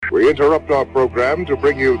We interrupt our program to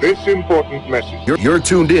bring you this important message. You're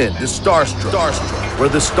tuned in to Starstruck, where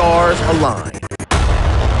the stars align.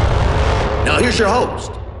 Now here's your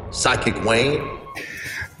host, Psychic Wayne.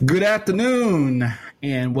 Good afternoon,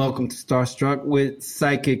 and welcome to Starstruck with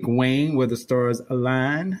Psychic Wayne, where the stars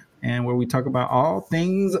align, and where we talk about all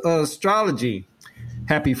things astrology.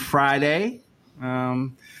 Happy Friday.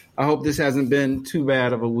 I hope this hasn't been too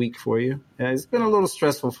bad of a week for you. It's been a little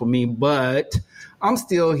stressful for me, but I'm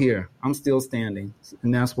still here. I'm still standing,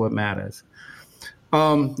 and that's what matters.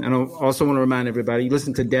 And I also want to remind everybody, you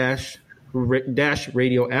listen to Dash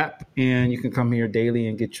Radio app, and you can come here daily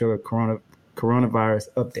and get your coronavirus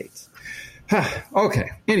updates.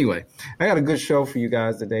 Okay. Anyway, I got a good show for you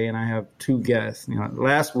guys today, and I have two guests.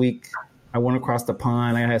 Last week I went across the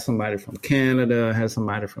pond. I had somebody from Canada. I had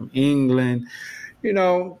somebody from England.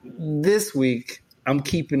 This week I'm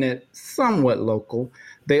keeping it somewhat local.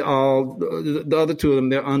 The other two of them,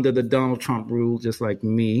 they're under the Donald Trump rule, just like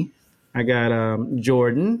me. I got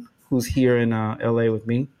Jordan, who's here in LA with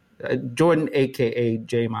me. Jordan, aka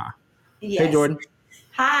J-Ma. Yes. Hey, Jordan.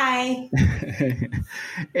 Hi.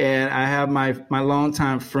 And I have my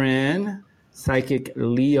longtime friend, Psychic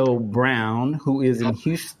Leo Brown, who is in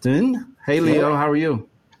Houston. Hey, Leo, how are you?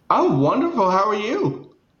 I'm wonderful. How are you?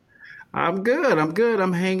 I'm good.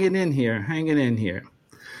 I'm hanging in here.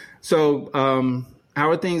 So, how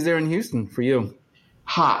are things there in Houston for you?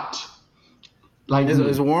 Hot. Is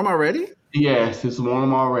it warm already? Yes, it's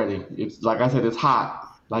warm already. It's like I said, it's hot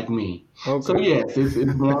like me. Okay. So yes, it's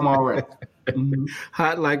warm already. Mm-hmm.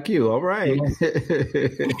 Hot like you. All right.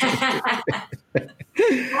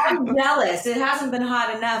 I'm jealous. It hasn't been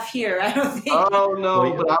hot enough here, I don't think. Oh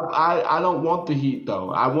no, but I don't want the heat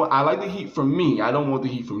though. I like the heat from me. I don't want the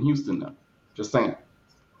heat from Houston though. Just saying.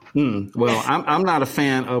 Well, I'm not a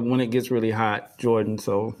fan of when it gets really hot, Jordan.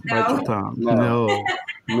 So bite your tongue. No.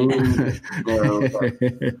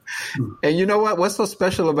 And you know what? What's so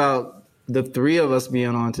special about the three of us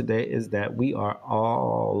being on today is that we are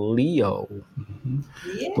all Leo. Mm-hmm.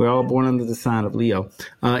 Yeah. We're all born under the sign of Leo.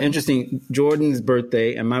 Interesting. Jordan's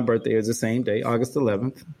birthday and my birthday is the same day, August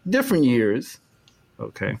 11th. Different years.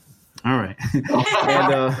 Okay. All right.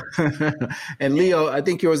 And Leo, I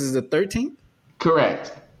think yours is the 13th?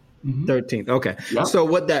 Correct. Mm-hmm. 13th. Okay. Yep. So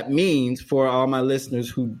what that means for all my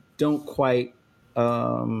listeners who don't quite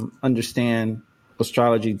understand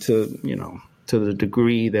astrology to the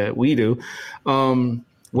degree that we do.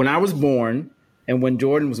 When I was born and when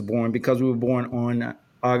Jordan was born, because we were born on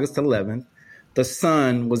August 11th, the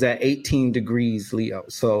sun was at 18 degrees Leo.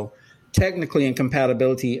 So technically in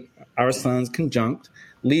compatibility, our sun's conjunct.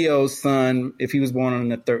 Leo's sun, if he was born on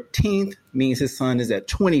the 13th, means his sun is at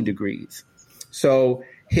 20 degrees. So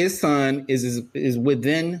his sun is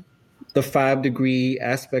within the 5-degree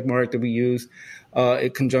aspect mark that we use.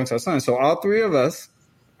 It conjuncts our sun. So all three of us,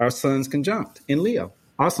 our sun's conjunct in Leo.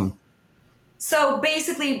 Awesome. So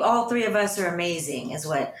basically, all three of us are amazing, is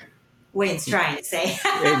what Wayne's trying to say.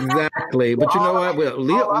 Exactly. But you know what? Well,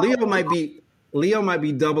 Leo might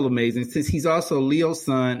be double amazing since he's also Leo's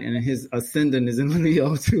sun and his ascendant is in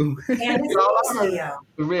Leo too. And his Leo.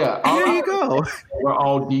 Yeah. There you go. We're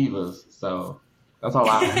all divas, so that's all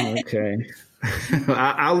I have. Okay.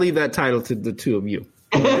 I'll leave that title to the two of you.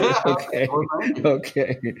 Okay.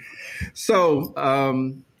 So,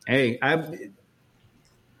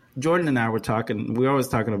 Jordan and I were talking. We're always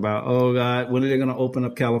talking about, oh God, when are they going to open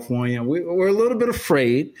up California? We're a little bit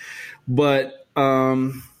afraid, but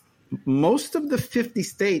most of the 50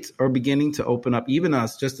 states are beginning to open up, even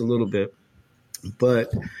us, just a little bit.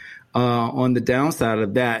 But on the downside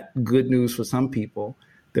of that, good news for some people,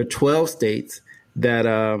 there are 12 states that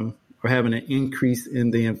are having an increase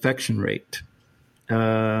in the infection rate.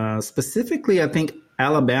 Specifically, I think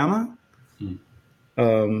Alabama,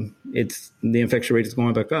 the infection rate is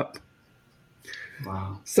going back up.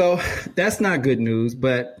 Wow. So that's not good news,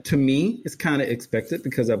 but to me, it's kind of expected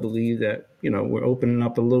because I believe that, we're opening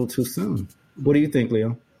up a little too soon. What do you think,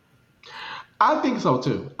 Leo? I think so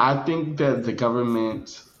too. I think that the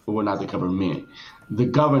governors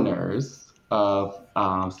of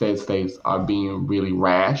states are being really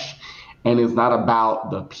rash, and it's not about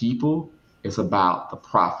the people. It's about the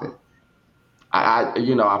profit. I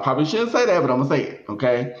probably shouldn't say that, but I'm gonna say it.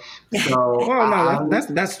 Okay. So,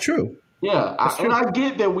 that's true. Yeah, I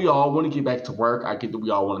get that we all want to get back to work. I get that we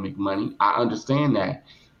all want to make money. I understand that,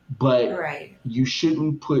 but you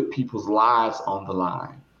shouldn't put people's lives on the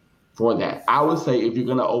line for that. I would say if you're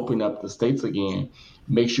gonna open up the states again,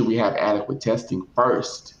 make sure we have adequate testing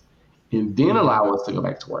first, and then allow us to go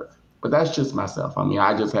back to work. But that's just myself. I mean,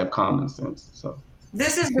 I just have common sense. So.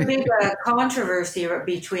 This is the big controversy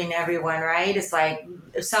between everyone, right? It's like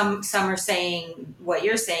some are saying what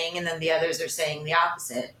you're saying, and then the others are saying the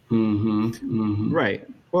opposite. Right.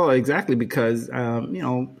 Well, exactly, because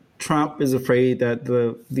Trump is afraid that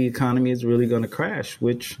the economy is really going to crash,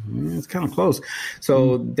 which is kind of close.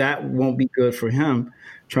 So that won't be good for him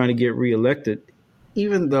trying to get reelected.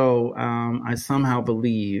 Even though I somehow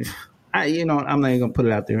believe, I'm not even going to put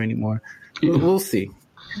it out there anymore. We'll see.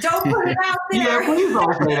 Don't put it out there. Yeah, please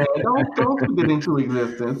don't say that. Don't put it into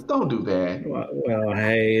existence. Don't do that. Well,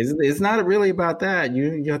 hey, it's not really about that.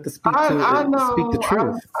 You have to speak speak the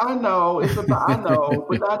truth. I know. I know,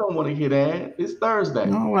 but I don't want to hear that. It's Thursday.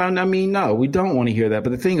 No, we don't want to hear that.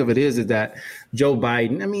 But the thing of it is that Joe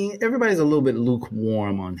Biden, everybody's a little bit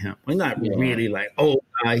lukewarm on him. We're not really like,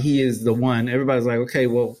 he is the one. Everybody's like, okay,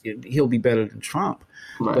 well, he'll be better than Trump.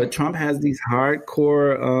 Right. But Trump has these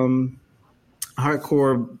hardcore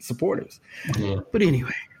supporters. Yeah. But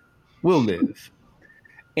anyway, we'll live.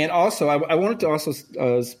 And also, I wanted to also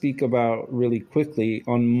speak about really quickly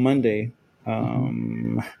on Monday,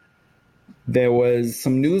 there was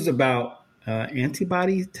some news about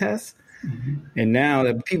antibody tests. And now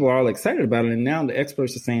that people are all excited about it, and now the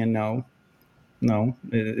experts are saying, no,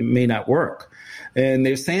 it may not work. And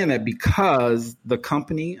they're saying that because the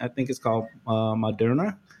company, I think it's called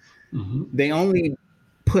Moderna, they only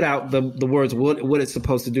put out the words what it's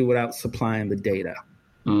supposed to do without supplying the data.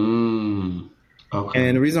 Okay.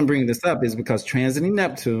 And the reason I'm bringing this up is because transiting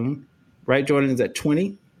Neptune, right, Jordan, is at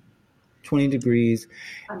 20 degrees,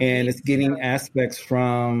 and it's getting aspects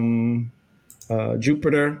from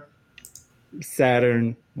Jupiter,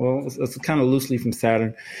 Saturn. Well, it's kind of loosely from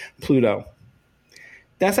Saturn, Pluto.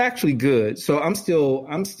 That's actually good. So I'm still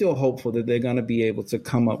hopeful that they're going to be able to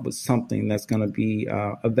come up with something that's going to be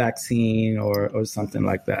a vaccine or something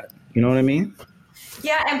like that. You know what I mean?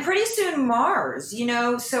 Yeah, and pretty soon Mars,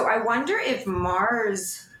 so I wonder if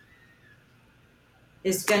Mars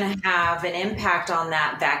is going to have an impact on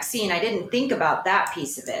that vaccine. I didn't think about that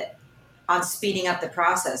piece of it, on speeding up the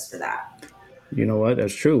process for that. You know what?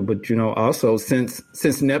 That's true. But, also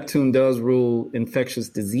since Neptune does rule infectious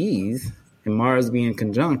disease, and Mars being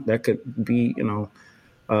conjunct, that could be,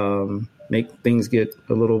 make things get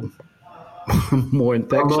a little more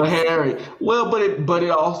infectious. A little hairy. Well, but it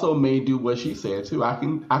also may do what she said too. I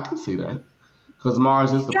can see that, because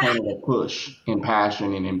Mars is the planet of push and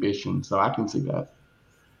passion and ambition. So I can see that.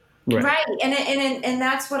 Right. And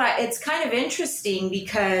that's what it's kind of interesting,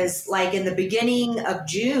 because like in the beginning of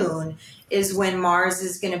June is when Mars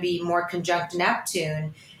is going to be more conjunct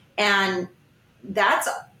Neptune, and that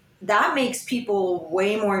makes people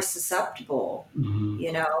way more susceptible,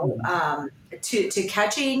 to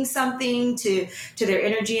catching something, to their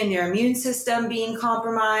energy and their immune system being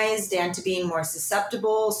compromised, and to being more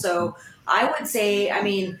susceptible. So I would say,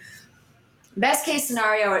 best case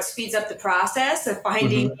scenario, it speeds up the process of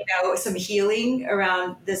finding, some healing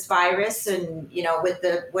around this virus, and, with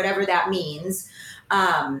the whatever that means,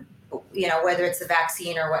 whether it's a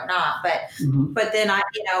vaccine or whatnot. But then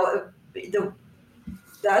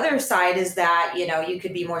the other side is that, you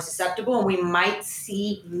could be more susceptible, and we might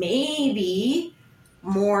see maybe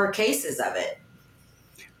more cases of it.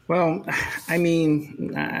 Well,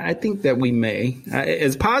 I think that we may.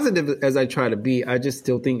 As positive as I try to be, I just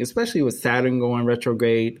still think, especially with Saturn going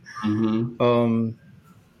retrograde, that's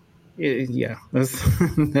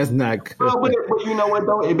not good. Well, but you know what,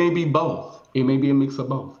 though? It may be both. It may be a mix of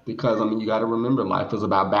both, because, you got to remember, life is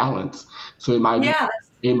about balance. So it might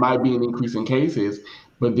be an increase in cases,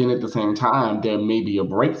 but then at the same time, there may be a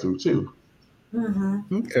breakthrough too.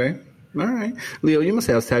 Okay. All right. Leo, you must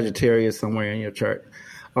have Sagittarius somewhere in your chart.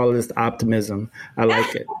 All of this optimism. I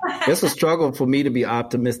like it. It's a struggle for me to be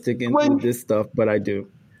optimistic in this stuff, but I do.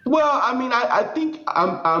 Well, I think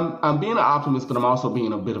I'm being an optimist, but I'm also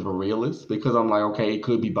being a bit of a realist, because I'm like, okay, it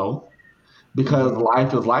could be both, because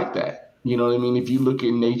life is like that. You know what I mean? If you look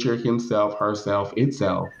at nature himself, herself,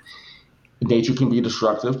 itself, nature can be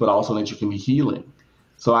destructive, but also nature can be healing.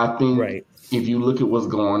 So I think if you look at what's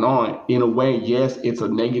going on, in a way, yes, it's a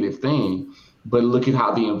negative thing, but look at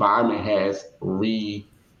how the environment has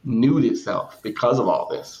renewed itself because of all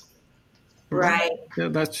this. Right. Yeah,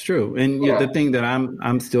 that's true. And the thing that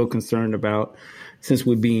I'm still concerned about, since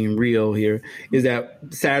we're being real here, is that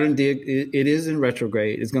Saturn it is in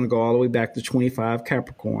retrograde. It's going to go all the way back to 25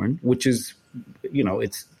 Capricorn, which is,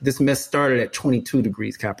 this mess started at 22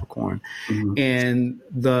 degrees Capricorn. And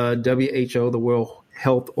the WHO, the World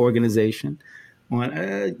Health Organization,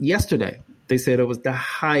 on yesterday, they said it was the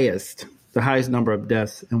highest number of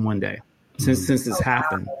deaths in one day since this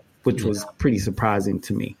happened, which was pretty surprising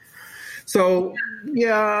to me. So,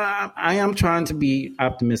 yeah, I am trying to be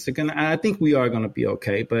optimistic, and I think we are going to be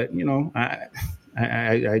okay. But,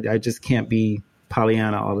 I just can't be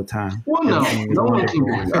Pollyanna all the time. Well, no one can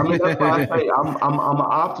be. I mean, that's why I say I'm an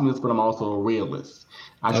optimist, but I'm also a realist.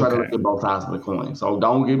 I try to look at both sides of the coin. So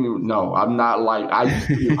don't give me I'm not like I used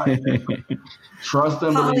to be like that. Trust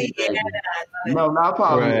and believe. No, not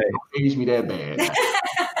Pollyanna. Right. Don't age me that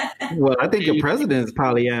bad. Well, I think the president's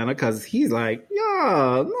Pollyanna because he's like,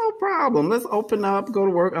 yeah, no problem. Let's open up, go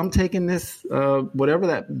to work. I'm taking this, whatever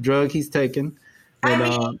that drug he's taking.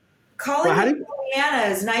 And, calling him Pollyanna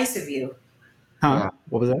is nice of you. Huh? Yeah.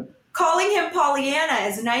 What was that? Calling him Pollyanna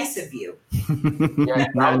is nice of you. Yeah,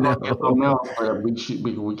 I know. But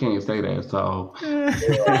we can't say that. So,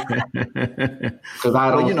 because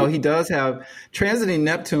I don't. He does have transiting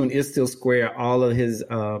Neptune is still square all of his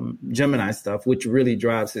Gemini stuff, which really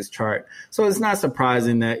drives his chart. So it's not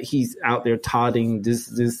surprising that he's out there touting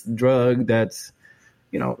this drug that's,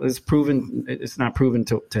 it's proven it's not proven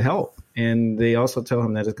to help, and they also tell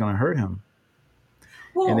him that it's going to hurt him.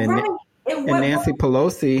 Well, and then, and Nancy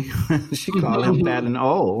Pelosi, she called him fat and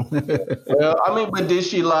old. Well, but did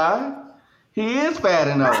she lie? He is fat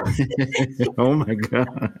and old. Oh my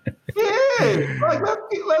God! Yeah, like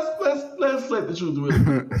let's let the truth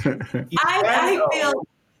really. I feel.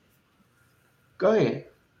 Go ahead.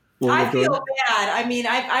 I feel bad.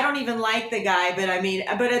 I don't even like the guy, but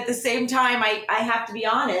but at the same time, I have to be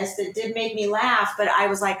honest. It did make me laugh, but I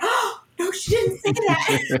was like, oh, no, she didn't say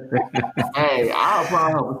that. Hey, I'll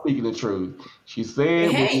probably speaking the truth. She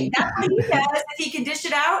said, hey, that's what he does. If he can dish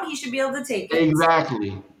it out, he should be able to take it.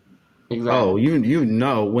 Exactly. Oh,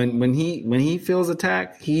 when he feels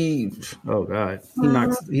attacked, he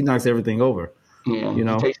knocks everything over. Yeah, he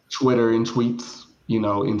takes Twitter and tweets,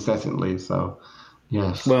 incessantly. So.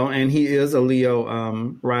 Yes. Well, and he is a Leo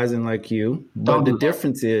rising like you. But the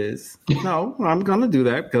difference is, no, I'm going to do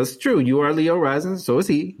that because it's true. You are Leo rising, so is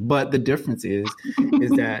he. But the difference is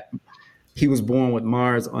that he was born with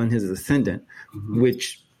Mars on his ascendant,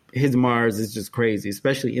 which his Mars is just crazy,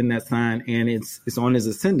 especially in that sign. And it's on his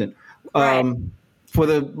ascendant. Right. For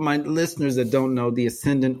my listeners that don't know, the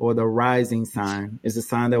ascendant or the rising sign is a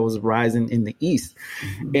sign that was rising in the east.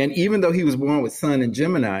 Mm-hmm. And even though he was born with Sun in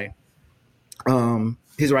Gemini,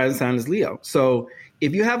 his rising sign is Leo. So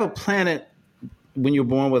if you have a planet, when you're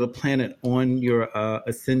born with a planet on your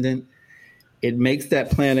ascendant, it makes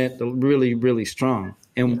that planet really, really strong.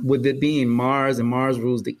 And with it being Mars, and Mars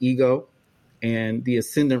rules the ego, and the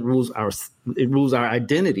ascendant rules our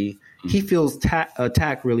identity, he feels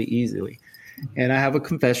attacked really easily. And I have a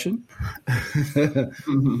confession.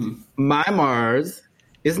 My Mars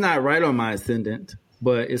is not right on my ascendant,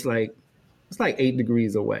 but it's like 8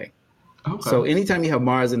 degrees away. Okay. So anytime you have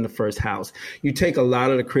Mars in the first house, you take a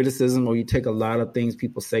lot of the criticism or you take a lot of things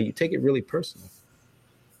people say, you take it really personal.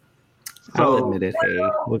 So, I'll admit it. Hey,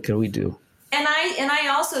 what can we do? And I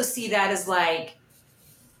also see that as like,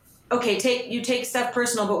 okay, you take stuff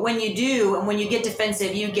personal, but when you do, and when you get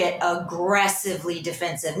defensive, you get aggressively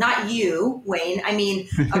defensive. Not you, Wayne. I mean,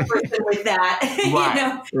 a person with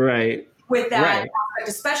that, Right. With that aspect,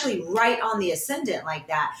 especially right on the ascendant like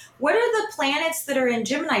that. What are the planets that are in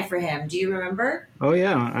Gemini for him? Do you remember? Oh,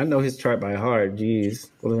 yeah. I know his chart by heart. Jeez.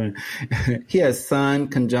 He has Sun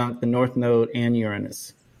conjunct the North Node and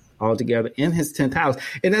Uranus all together in his 10th house.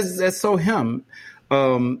 And that's so him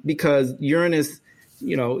because Uranus,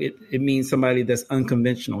 it means somebody that's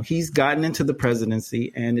unconventional. He's gotten into the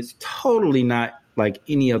presidency and it's totally not like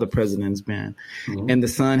any other president's been. Mm-hmm. And the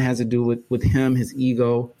Sun has to do with him, his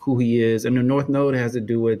ego, who he is. And the North Node has to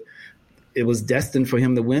do with, it was destined for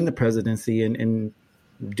him to win the presidency and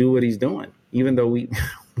do what he's doing. Even though we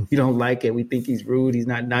don't like it, we think he's rude, he's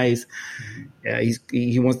not nice. Yeah,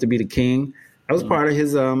 he wants to be the king. That was part of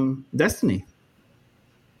his destiny.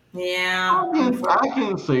 Yeah. I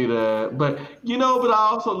can say that. But, but I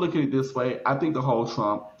also look at it this way. I think the whole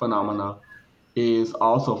Trump phenomena is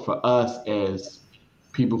also for us as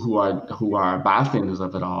people who are bystanders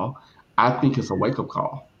of it all. I think it's a wake-up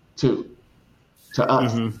call to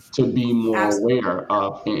us to be more aware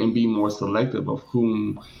of and be more selective of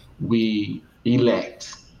whom we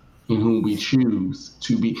elect and whom we choose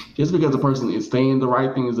to be. Just because a person is saying the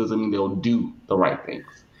right things doesn't mean they'll do the right things.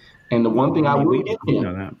 And the one thing I will give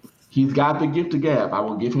him, he's got the gift of gab. I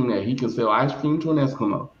will give him that. He can sell ice cream to an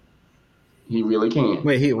Eskimo. He really can.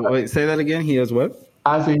 Wait, say that again. He has what?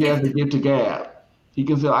 I said he has the gift of gab. He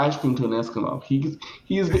can sell ice cream to an Eskimo. He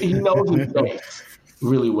knows his space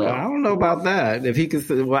really well. I don't know about that. If he could,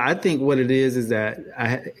 well, I think what it is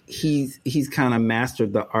that he's kind of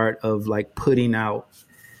mastered the art of like putting out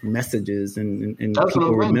messages and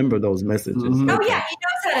people remember those messages. Mm-hmm. Oh yeah, he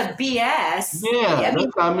knows how kind of BS. Yeah,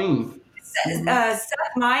 that's what I mean.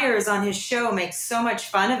 Seth Meyers on his show makes so much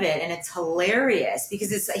fun of it, and it's hilarious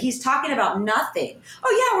because he's talking about nothing.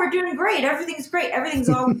 Oh yeah, we're doing great. Everything's great. Everything's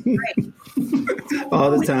always great.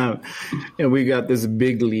 All the time. And we got this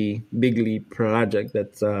bigly project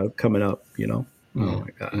that's coming up, you know. Oh my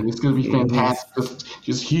God. And it's going to be fantastic.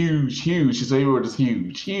 Just huge. His word is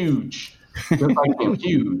huge. Just like him,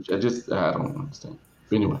 huge. I don't understand.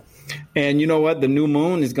 But anyway. And you know what? The new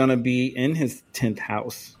moon is going to be in his 10th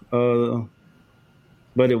house.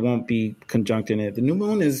 But it won't be conjuncting it. The new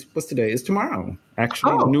moon is, what's today? It's tomorrow,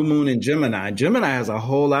 actually. The new moon in Gemini. Gemini has a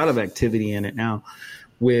whole lot of activity in it now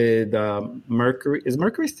with Mercury. Is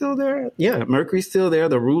Mercury still there? Yeah, Mercury's still there,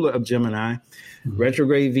 the ruler of Gemini.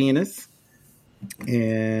 Retrograde Venus.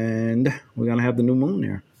 And we're going to have the new moon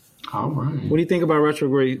there. All right. What do you think about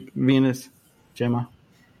retrograde Venus, Gemma?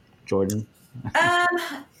 Jordan?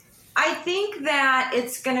 I think that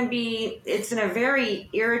it's in a very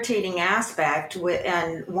irritating aspect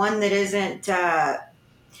and one that isn't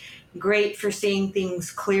great for seeing things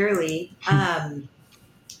clearly,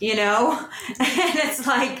 you know, and it's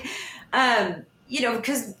like, you know,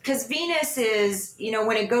 because Venus is, you know,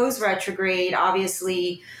 when it goes retrograde,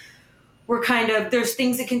 obviously we're there's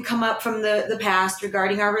things that can come up from the past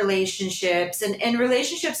regarding our relationships and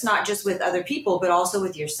relationships, not just with other people, but also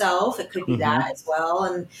with yourself. It could be that as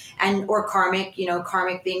well. Or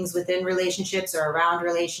karmic things within relationships or around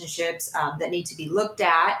relationships that need to be looked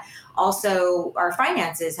at. Also our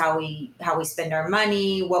finances, how we spend our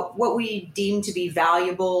money, what we deem to be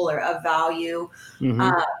valuable or of value.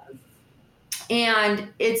 And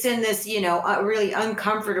it's in this, you know, a really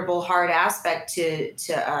uncomfortable, hard aspect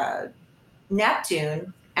to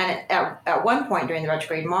Neptune, and at one point during the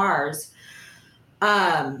retrograde Mars,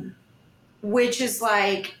 which is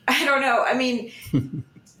like, I don't know. I mean,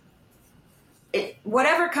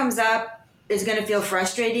 whatever comes up is going to feel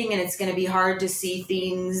frustrating, and it's going to be hard to see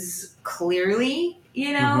things clearly,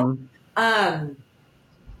 you know, and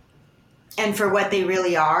for what they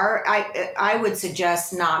really are. I would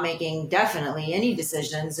suggest not making definitely any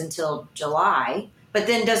decisions until July. But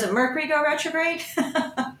then doesn't Mercury go retrograde?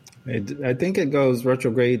 I think it goes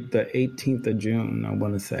retrograde the 18th of June, I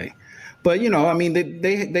want to say. But, you know, I mean,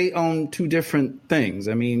 they own two different things.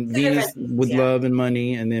 I mean, Venus with love and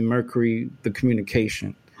money, and then Mercury, the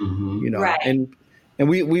communication, you know. Right. And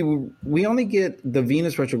we only get the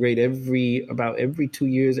Venus retrograde every 2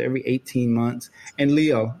 years, every 18 months. And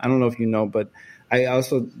Leo, I don't know if you know, but I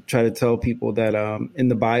also try to tell people that in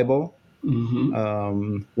the Bible,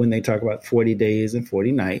 when they talk about 40 days and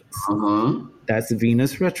 40 nights, that's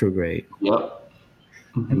Venus retrograde. Yep.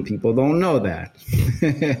 And people don't know that.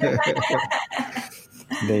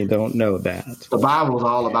 They don't know that. The Bible is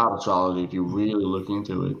all about astrology if you really look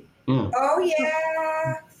into it. Yeah. Oh,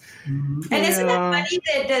 yeah. And isn't it funny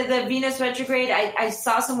that the Venus retrograde, I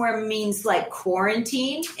saw somewhere means like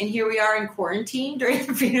quarantine, and here we are in quarantine during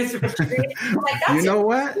the Venus retrograde. Like, you know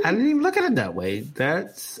what? I didn't even look at it that way.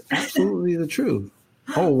 That's absolutely the truth.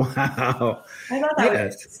 Oh, wow. I thought that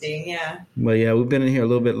was interesting, yeah. Well, yeah, we've been in here a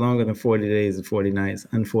little bit longer than 40 days and 40 nights,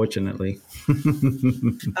 unfortunately.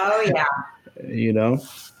 Oh, yeah. You know?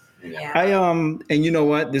 Yeah. And you know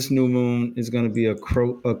what? This new moon is going to be a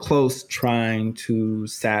close trine to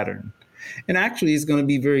Saturn. And actually, it's going to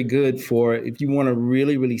be very good for if you want to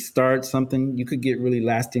really, really start something, you could get really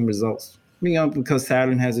lasting results. You know, because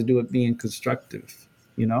Saturn has to do with being constructive,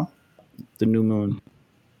 you know, the new moon.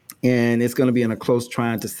 And it's going to be in a close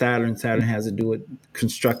trine to Saturn. Saturn has to do with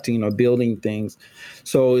constructing or building things.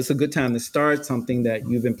 So it's a good time to start something that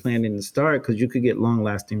you've been planning to start because you could get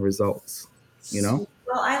long-lasting results, you know?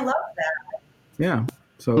 Well, I love that. Yeah.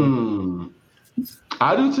 So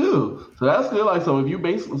I do too. So that's good. Like, so if you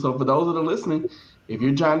so for those that are listening, if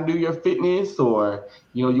you're trying to do your fitness or,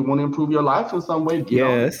 you know, you want to improve your life in some way,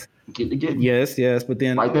 get to get. Yes. But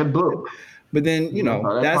then write that book. But then, you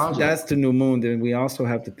know, that's the new moon. Then we also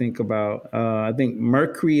have to think about, I think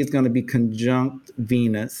Mercury is going to be conjunct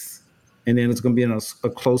Venus, and then it's going to be in a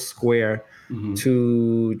close square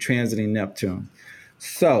to transiting Neptune.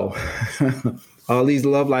 So all these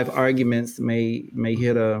love life arguments may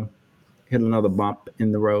hit another bump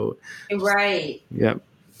in the road. Right. Yep.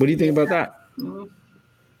 What do you think about that?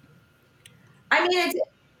 I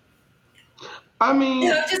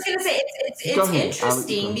mean, I'm just going to say it's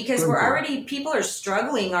interesting because people are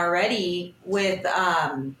struggling already with,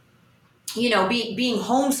 you know, being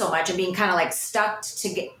home so much and being kind of like stuck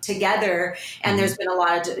together. And there's been a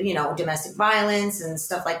lot of, you know, domestic violence and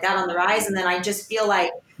stuff like that on the rise. And then I just feel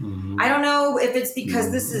like, I don't know if it's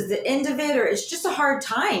because this is the end of it or it's just a hard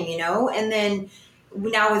time, you know, and then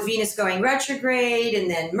now with Venus going retrograde and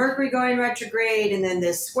then Mercury going retrograde and then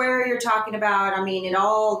this square you're talking about, I mean, it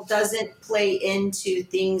all doesn't play into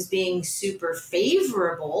things being super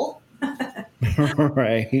favorable.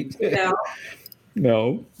 Right.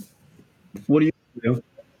 No. What do you do?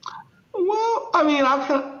 Well, I mean,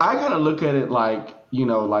 I kind of look at it like,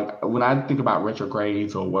 like when I think about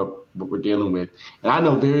retrogrades or what we're dealing with, and I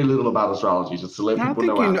know very little about astrology, just to let people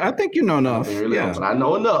know. I think you know enough. Very little, but I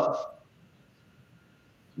know enough.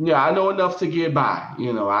 Yeah, I know enough to get by.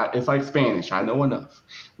 It's like Spanish. I know enough.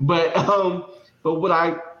 But what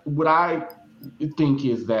I think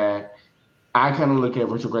is that I kind of look at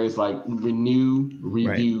retrogrades like renew,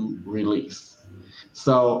 review, release.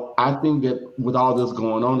 So I think that with all this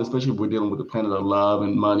going on, especially if we're dealing with the planet of love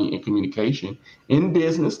and money and communication, in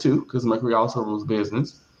business too, because Mercury also rules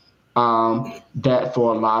business, that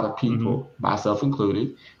for a lot of people, myself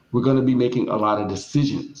included, we're going to be making a lot of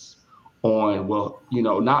decisions on,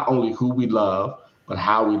 not only who we love, but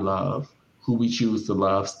how we love, who we choose to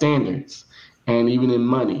love, standards, and even in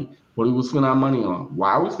money. What do we spend our money on?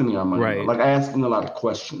 Why are we spending our money on? Like asking a lot of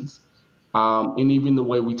questions. And even the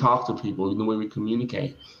way we talk to people, even the way we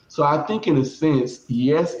communicate. So I think in a sense,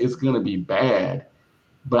 yes, it's going to be bad,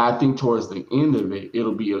 but I think towards the end of it,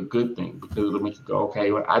 it'll be a good thing because it'll make you go,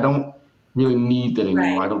 okay, well, I don't really need that anymore.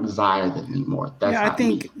 Right. I don't desire that anymore. That's I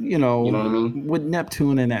think, you know what I mean? With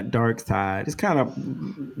Neptune and that dark side, it's kind of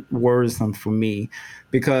worrisome for me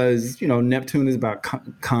because, Neptune is about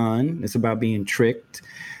con. It's about being tricked.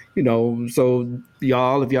 So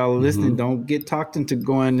y'all, if y'all are listening, don't get talked into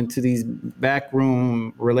going into these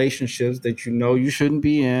backroom relationships that you shouldn't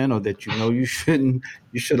be in, or that you should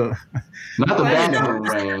have. Not the backroom,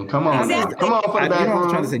 man. Come on, exactly. Come on for the backroom. I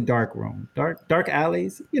was trying to say dark room, dark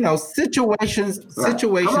alleys. Situations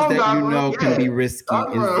that can be risky.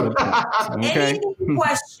 Okay, anything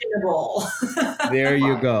questionable. There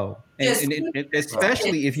you go. And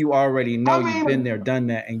especially if you already know you've been there, done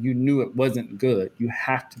that, and you knew it wasn't good, you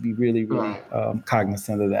have to be really, really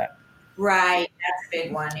cognizant of that. Right, that's a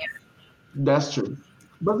big one. Yeah, that's true.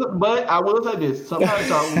 But I will say this: sometimes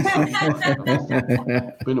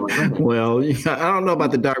well, I don't know about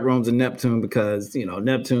the dark rooms of Neptune because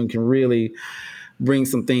Neptune can really bring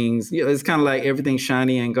some things. It's kind of like everything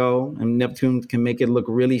shiny and gold, and Neptune can make it look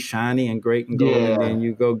really shiny and great and gold, and then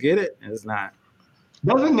you go get it, and it's not.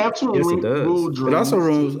 Doesn't Neptune rule dreams? It also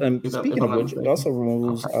rules, speaking of which, it also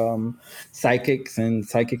rules psychics and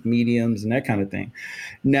psychic mediums and that kind of thing.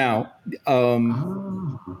 Now, I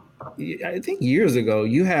think years ago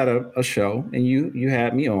you had a show and you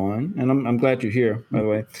had me on, and I'm glad you're here, by the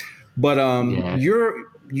way. But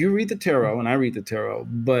you read the tarot and I read the tarot,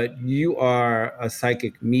 but you are a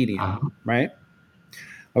psychic medium, right?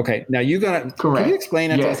 Okay, now Correct. Can you explain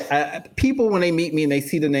that to us? People, when they meet me and they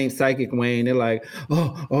see the name Psychic Wayne, they're like,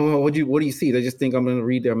 oh, what do you see? They just think I'm going to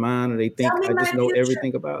read their mind, or they think I just know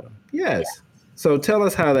everything about them. Yes. Yeah. So tell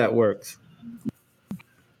us how that works.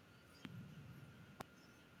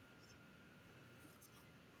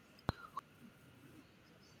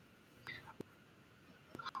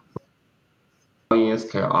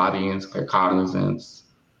 Clairaudience, claircognizance,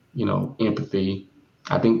 empathy.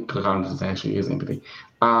 I think claircognizance actually is empathy.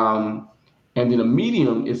 And then a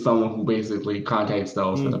medium is someone who basically contacts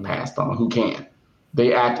those that are passed on, who can.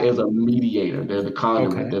 They act as a mediator. They're the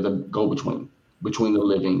conduit. They're the go-between between the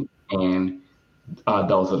living and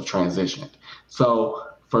those that have transitioned. So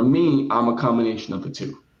for me, I'm a combination of the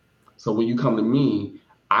two. So when you come to me,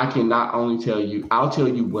 I can not only tell you, I'll tell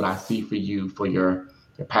you what I see for you, for your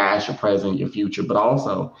past, your present, your future, but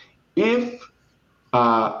also if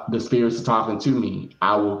the spirits are talking to me,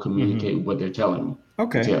 I will communicate what they're telling me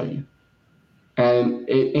to tell you.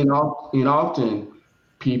 And often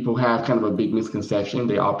people have kind of a big misconception.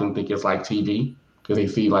 They often think it's like TV because they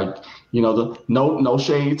see no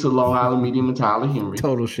shade to Long Island medium and Tyler Henry.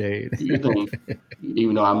 Total shade.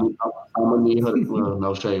 Even though I'm gonna need her. Well,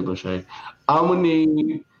 no shade, but shade. I'm gonna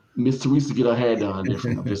need Miss Teresa to get her hair done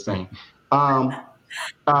different. I'm just saying. But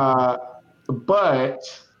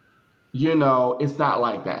it's not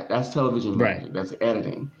like that. That's television magic. Right. That's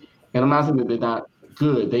editing. And I'm not saying that they're not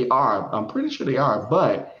good. They are. I'm pretty sure they are,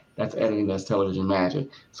 but that's editing. That's television magic.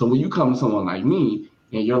 So when you come to someone like me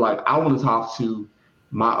and you're like, I want to talk to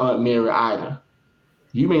my Aunt Mary Ida,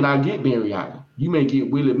 you may not get Mary Ida. You may get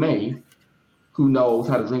Willie Mae, who knows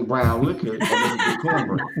how to drink brown liquor and make a good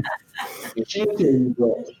cornbread. And she'll tell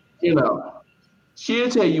you what, she'll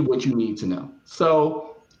tell you what you need to know.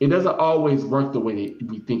 So it doesn't always work the way that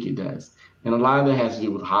we think it does. And a lot of that has to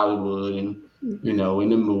do with Hollywood and, in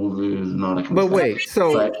the movies and all that kind of stuff. But wait,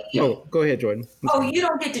 go ahead, Jordan. You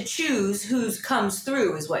don't get to choose who comes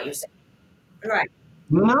through is what you're saying. Right.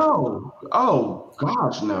 No. Oh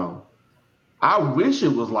gosh, no. I wish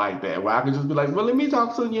it was like that, where I could just be like, well, let me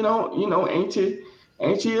talk to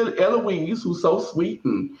Auntie Eloise, who's so sweet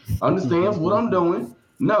and understands what I'm doing.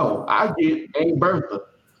 No, I get Aunt Bertha,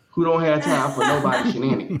 who don't have time for nobody's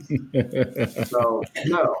shenanigans. So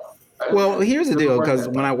no. Well, here's the deal, because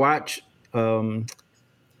when I watch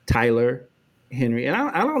Tyler Henry, and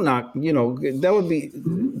I don't knock, that would be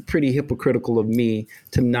pretty hypocritical of me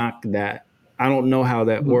to knock that. I don't know how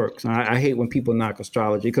that works. I hate when people knock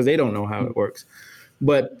astrology because they don't know how it works.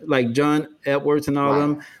 But like John Edwards and all of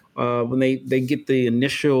them, when they get the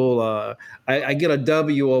initial, I get a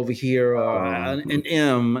W over here, an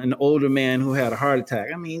M, an older man who had a heart attack.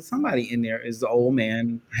 I mean, somebody in there is the old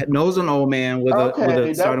man, knows an old man with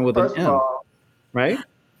a starting with an M, right?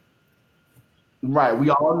 Right.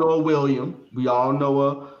 We all know a William. We all know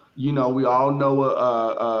what else?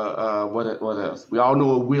 We all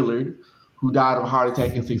know a Willard who died of a heart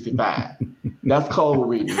attack in 65. That's cold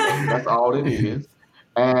reading. That's all it is.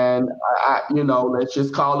 And let's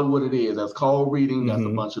just call it what it is. That's cold reading. That's a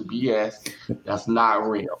bunch of BS. That's not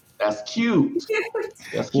real. That's cute.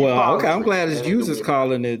 That's cute. Well, okay. I'm glad it's users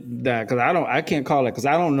calling it that, because I can't call it because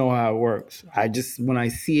I don't know how it works. I just, when I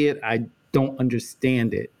see it, I don't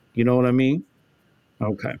understand it. You know what I mean?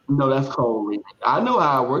 Okay. No, that's cold reading. I know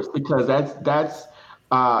how it works because that's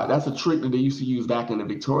a trick that they used to use back in the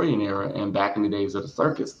Victorian era and back in the days of the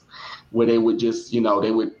circus, where they would just, they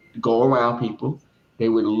would go around people, they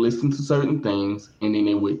would listen to certain things, and then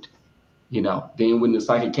they would, then when the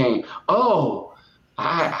psychic came, oh,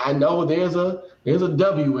 I know there's a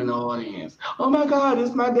W in the audience. Oh my God,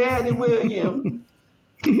 it's my daddy William.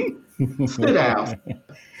 Sit down.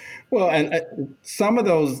 Well, and some of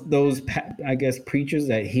those I guess preachers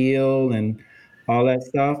that heal and all that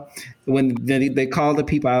stuff, when they call the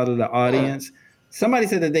people out of the audience, somebody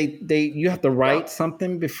said that you have to write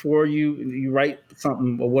something before you write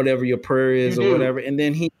something or whatever your prayer is or whatever, and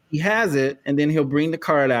then he has it, and then he'll bring the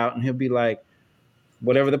card out and he'll be like,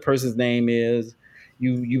 whatever the person's name is,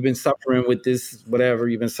 you've been suffering with this, whatever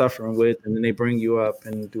you've been suffering with, and then they bring you up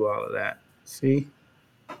and do all of that. See,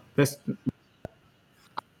 that's.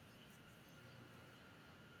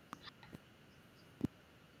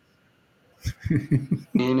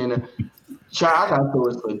 And I got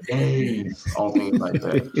through it for days on things like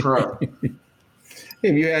that. Sure.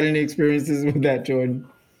 Have you had any experiences with that, Jordan?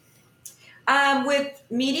 With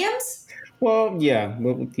mediums? Well, yeah.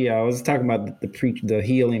 I was talking about the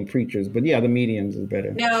healing preachers, but yeah, the mediums is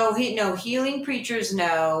better. No, healing preachers,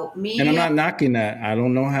 no. And I'm not knocking that. I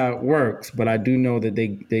don't know how it works, but I do know that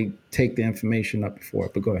they take the information up before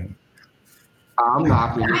it. But go ahead. I'm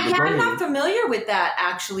not familiar with that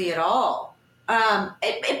actually at all.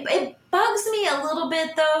 It bugs me a little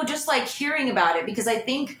bit though, just like hearing about it, because I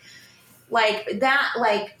think like that,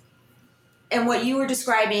 like, and what you were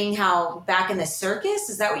describing, how back in the circus,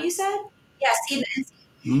 is that what you said? Yeah.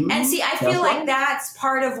 See, I feel like that's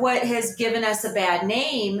part of what has given us a bad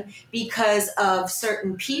name because of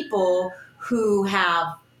certain people who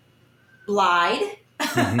have lied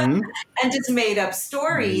and just made up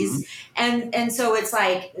stories. And so it's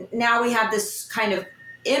like, now we have this kind of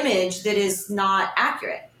image that is not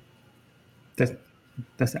accurate.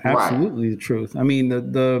 That's absolutely the truth. I mean,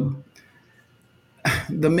 the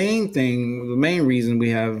main reason we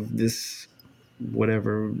have this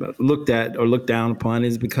whatever looked at or looked down upon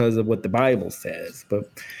is because of what the Bible says. But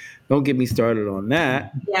don't get me started on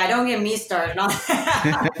that. Yeah, don't get me started on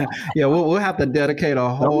that. Yeah, we'll have to dedicate a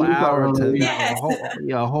whole hour to that,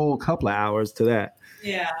 a whole couple of hours to that.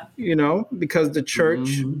 Yeah. Because the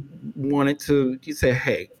church wanted to, you say,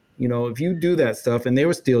 hey, if you do that stuff, and they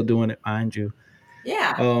were still doing it, mind you.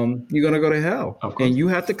 Yeah. You're going to go to hell. And you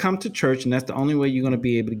have to come to church, and that's the only way you're going to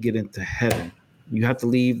be able to get into heaven. You have to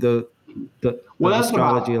leave the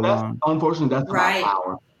astrology alone. Unfortunately, that's about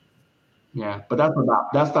power. Yeah, but that's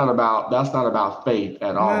not about faith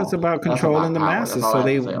at all. That's about controlling the masses. So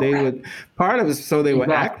they would, part of it is so they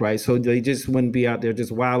would act right. So they just wouldn't be out there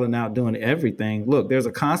just wilding out doing everything. Look, there's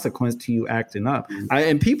a consequence to you acting up.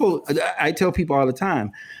 I tell people all the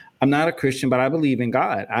time, I'm not a Christian, but I believe in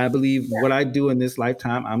God. I believe what I do in this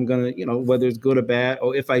lifetime, I'm going to, whether it's good or bad,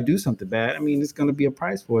 or if I do something bad, I mean, it's going to be a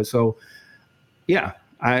price for it. So yeah,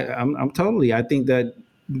 I think that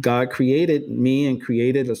God created me and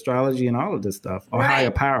created astrology and all of this stuff, or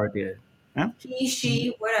higher power did. Yeah? He,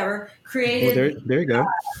 she, whatever, created. Well, there you go.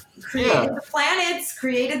 Created the planets,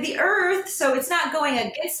 created the earth. So it's not going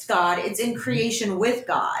against God. It's in creation with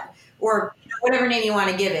God, or whatever name you want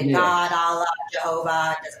to give it. Yeah. God, Allah,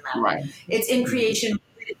 Jehovah, it doesn't matter. Right. It's in creation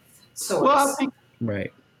with source. Well,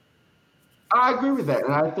 right. I agree with that,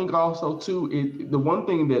 and I think also too, the one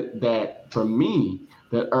thing that for me,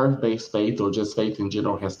 that earth-based faith or just faith in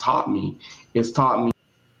general has taught me,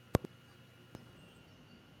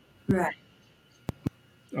 right.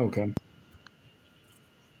 Okay.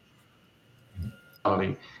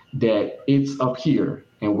 That it's up here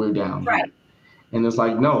and we're down right. here. And it's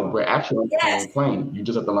like, no, we're actually on the same plane. You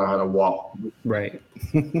just have to learn how to walk. Right.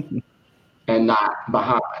 And not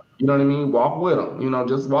behind. You know what I mean? Walk with them. You know,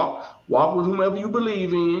 just walk with whomever you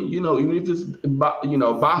believe in. You know, even if it's,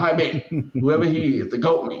 Bahamut, whoever he is, the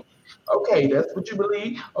goat man. Okay, that's what you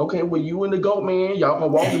believe. Okay, well, you and the goat man, y'all gonna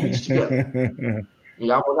walk the beach together. And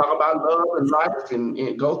y'all gonna talk about love and life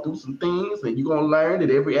and go through some things, and you're gonna learn that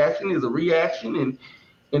every action is a reaction,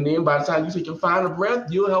 and then by the time you take your final breath,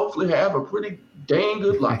 you'll hopefully have a pretty dang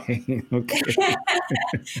good life. Okay.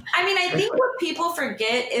 I mean, I think what people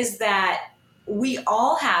forget is that we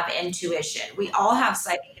all have intuition. We all have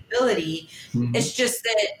psychic ability. Mm-hmm. It's just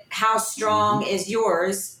that how strong is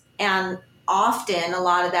yours, and often a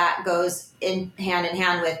lot of that goes in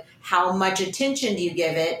hand with how much attention do you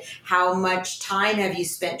give it, how much time have you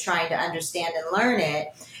spent trying to understand and learn it.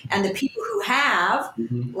 And the people who have,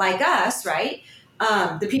 like us, right,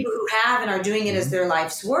 the people who have and are doing it as their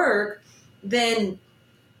life's work, then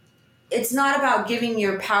it's not about giving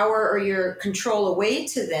your power or your control away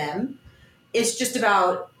to them. It's just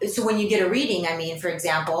about, so when you get a reading, I mean, for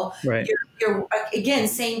example, right. you're again,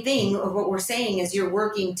 same thing of what we're saying is you're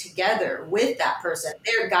working together with that person.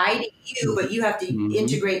 They're guiding you, but you have to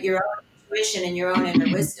integrate your own intuition and your own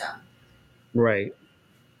inner wisdom. Right.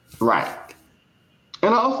 Right.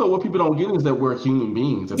 And also what people don't get is that we're human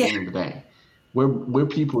beings at the end of the day. We're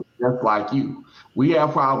people just like you. We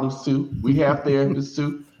have problems too. We have therapists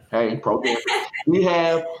too. Hey, we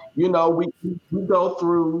have, we go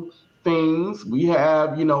through things. We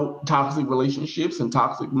have, toxic relationships and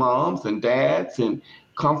toxic moms and dads and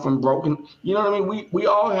come from broken, you know what I mean? We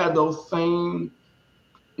all have those same,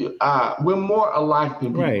 we're more alike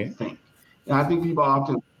than people think. And I think people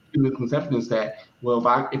often do the conception is that, well,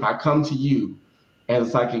 if I come to you as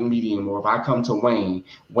a psychic medium, or if I come to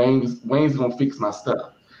Wayne's going to fix my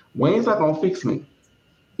stuff. Wayne's not going to fix me.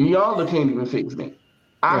 Y'all can't even fix me.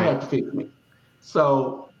 I have to fix me.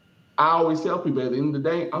 So I always tell people at the end of the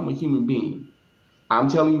day, I'm a human being. I'm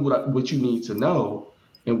telling you what you need to know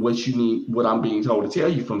and what I'm being told to tell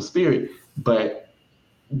you from spirit, but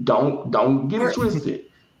don't get it twisted.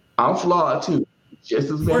 I'm flawed too, just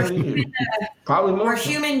as bad as you. Probably more. We're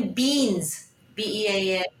human beings,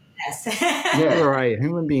 BEANS. Yeah, right,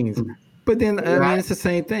 human beings. But then, I mean, it's the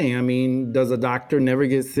same thing. I mean, does a doctor never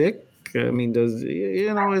get sick? I mean,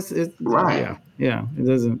 it's right. Yeah, it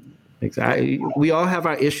doesn't. Exactly. We all have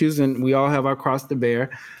our issues and we all have our cross to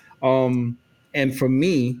bear. And for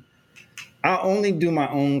me, I only do my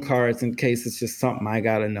own cards in case it's just something I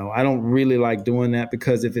got to know. I don't really like doing that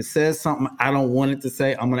because if it says something I don't want it to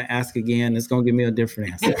say, I'm going to ask again. It's going to give me a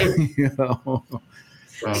different answer.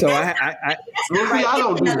 So I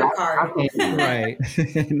don't do that. Right.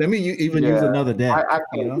 Let me even use another deck.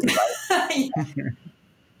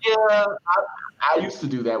 I used to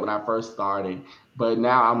do that when I first started, but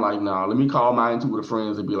now I'm like, no, let me call my intuitive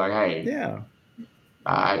friends and be like, hey,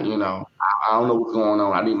 I don't know what's going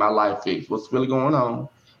on. I need my life fixed. What's really going on?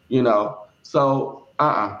 So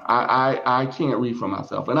I can't read for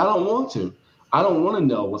myself, and I don't want to. I don't want to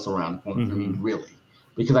know what's around the corner for me, really,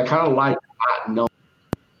 because I kind of like not knowing.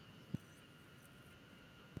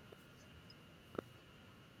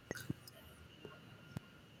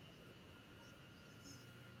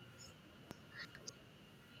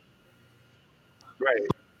 Right.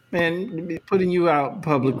 And putting you out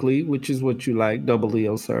publicly, which is what you like, double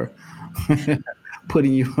Leo, sir.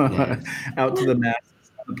 Putting you out to the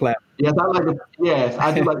masses on the platform. Yes,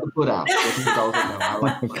 I do like to put out.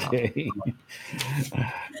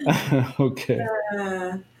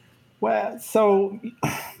 Okay. Well, so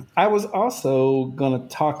I was also going to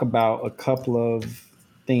talk about a couple of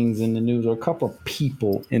things in the news, or a couple of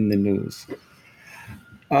people in the news.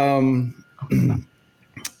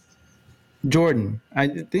 Jordan, I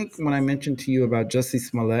think when I mentioned to you about Jussie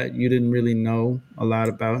Smollett, you didn't really know a lot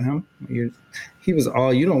about him. You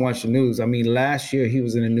don't watch the news. I mean, last year he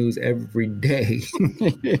was in the news every day.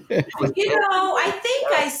 I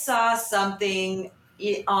think I saw something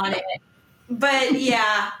on it. But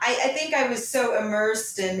yeah, I think I was so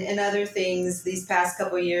immersed in other things these past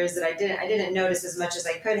couple of years that I didn't notice as much as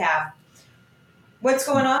I could have. What's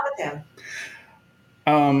going on with him?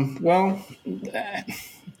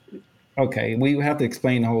 Okay, we have to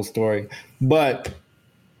explain the whole story, but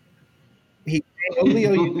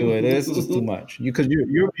Leo, you do it. It's just too much because you're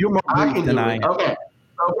more Greek than I am. Okay,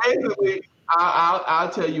 so basically, I'll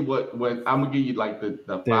tell you what I'm gonna give you like the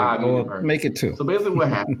 5-minute version. Make it 2. So basically, what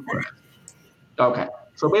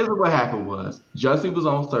happened was, Jussie was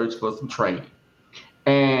on search for some trade,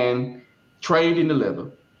 and trade didn't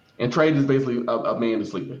deliver. And trade is basically a man to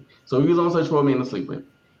sleep with. So he was on search for a man to sleep with.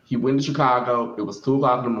 He went to Chicago. It was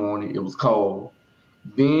 2:00 in the morning. It was cold.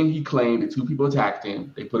 Then he claimed that 2 people attacked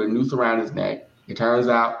him. They put a noose around his neck. It turns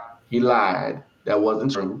out he lied. That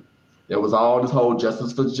wasn't true. There was all this whole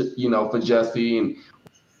justice for Jussie and.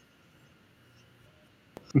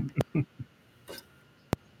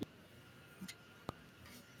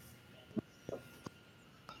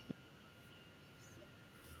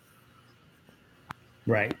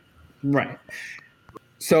 Right.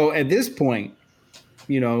 So at this point,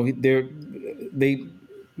 they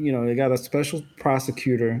got a special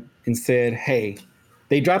prosecutor and said, hey,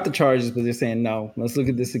 they dropped the charges, but they're saying, no, let's look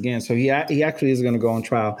at this again. So he actually is going to go on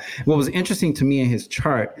trial. What was interesting to me in his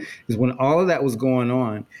chart is when all of that was going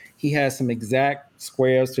on, he had some exact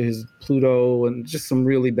squares to his Pluto and just some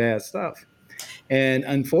really bad stuff. And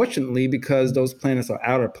unfortunately, because those planets are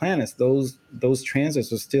outer planets, those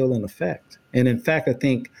transits are still in effect. And in fact, I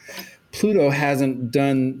think Pluto hasn't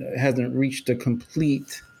reached a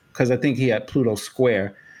complete, because I think he had Pluto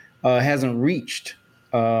square, hasn't reached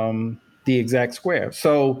the exact square.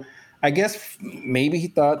 So I guess maybe he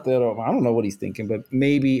thought that, or I don't know what he's thinking, but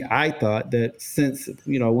maybe I thought that since,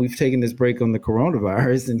 we've taken this break on the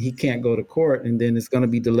coronavirus and he can't go to court, and then it's going to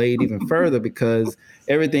be delayed even further because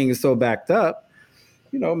everything is so backed up,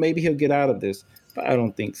 maybe he'll get out of this. But I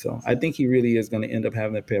don't think so. I think he really is going to end up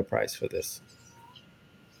having to pay a price for this.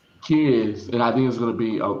 He is, and I think it's going to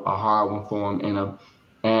be a hard one for him.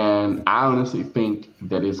 And I honestly think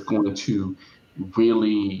that it's going to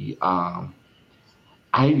really, I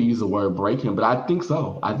hate to use the word break him, but I think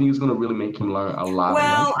so. I think it's going to really make him learn a lot.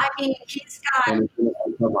 Well, I mean, he's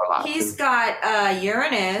got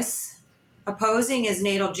Uranus opposing his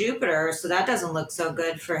natal Jupiter, so that doesn't look so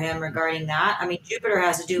good for him regarding that. I mean, Jupiter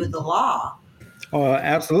has to do with the law. Oh,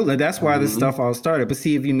 absolutely. That's why this stuff all started. But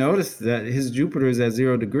see, if you notice that his Jupiter is at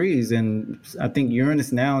 0 degrees, and I think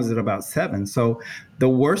Uranus now is at about 7. So the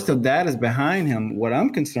worst of that is behind him. What I'm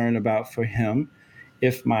concerned about for him,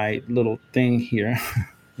 if my little thing here.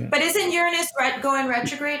 But isn't Uranus going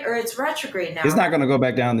retrograde, or it's retrograde now? It's not going to go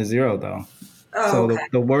back down to 0, though. Oh, so okay.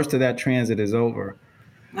 the worst of that transit is over.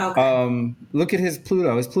 Okay. Look at his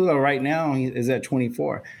Pluto. His Pluto right now is at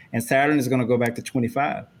 24, and Saturn is going to go back to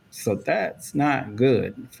 25. So that's not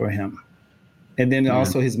good for him. And then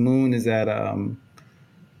also his moon is at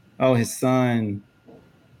his sun.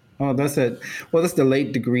 Oh, that's the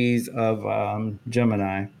late degrees of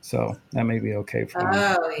Gemini. So that may be okay for him.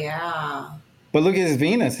 Oh, yeah. But look at his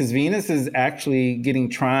Venus. His Venus is actually getting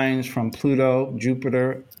trines from Pluto,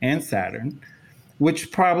 Jupiter, and Saturn,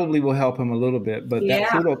 which probably will help him a little bit. But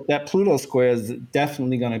that Pluto square is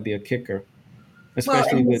definitely going to be a kicker.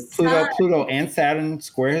 Especially with Pluto and Saturn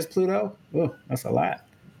square his Pluto. Oh, that's a lot.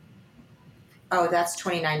 Oh, that's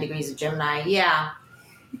 29 degrees of Gemini. Yeah.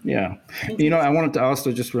 Yeah. I wanted to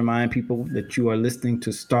also just remind people that you are listening to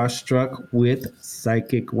Starstruck with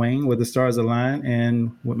Psychic Wayne, where the stars align,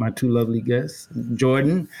 and with my 2 lovely guests,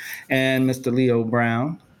 Jordan and Mr. Leo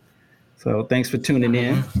Brown. So thanks for tuning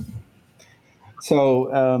in.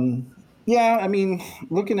 So, yeah, I mean,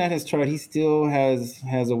 looking at his chart, he still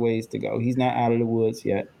has a ways to go. He's not out of the woods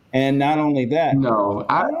yet. And not only that.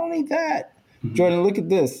 Jordan, look at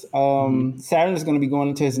this. Saturn is going to be going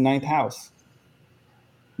into his 9th house.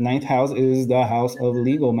 9th house is the house of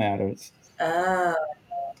legal matters.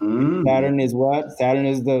 Saturn is what? Saturn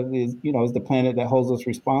is the planet that holds us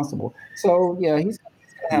responsible. So yeah, he's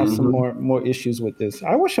gonna have some more issues with this.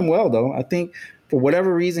 I wish him well, though. I think for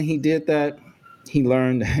whatever reason he did that, he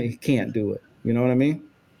learned that he can't do it. You know what I mean?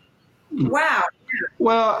 Wow.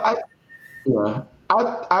 Well, I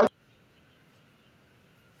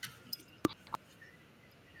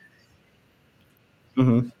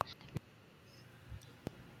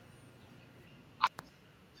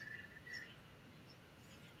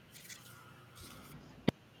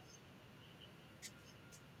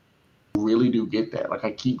really do get that. Like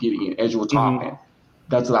I keep getting it as you were talking.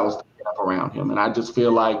 That's what I was picking up around him. And I just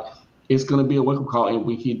feel like it's going to be a wake-up call. And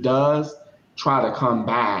when he does try to come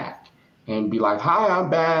back and be like, hi, I'm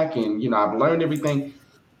back. And, I've learned everything.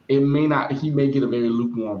 He may get a very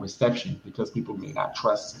lukewarm reception because people may not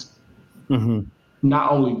trust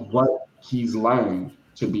not only what he's learned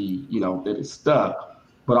to be, that it's stuck,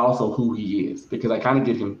 but also who he is. Because I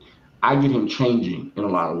get him changing in a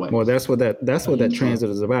lot of ways. Well, that's what that transit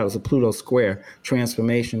is about. It's a Pluto square,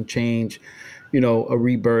 transformation, change, a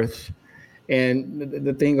rebirth. And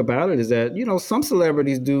the thing about it is that, you know, some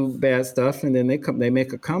celebrities do bad stuff and then they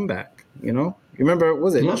make a comeback, you know? You remember,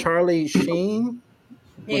 was it Charlie Sheen?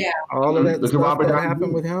 Yeah. All of that stuff that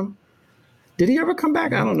happened with him. Did he ever come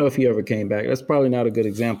back? I don't know if he ever came back. That's probably not a good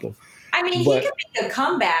example. I mean, he could make a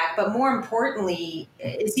comeback, but more importantly,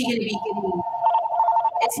 is he going to be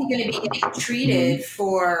getting treated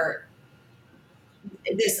for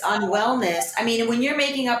this unwellness? I mean, when you're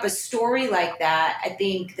making up a story like that, I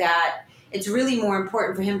think that it's really more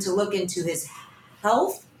important for him to look into his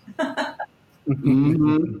health.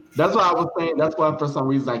 Mm-hmm. That's what I was saying. That's why for some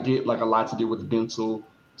reason I get like a lot to do with mental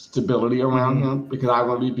stability around him, because I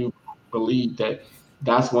really do believe that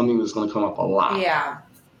that's one thing that's going to come up a lot. Yeah.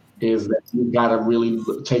 Is that you got to really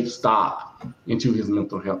take stock into his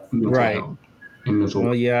mental health. Health and mental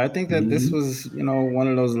well, yeah, I think that this was, you know, one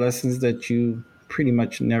of those lessons that you pretty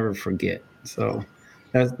much never forget. So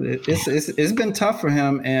it's been tough for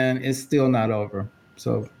him, and it's still not over.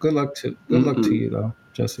 So good luck to you though,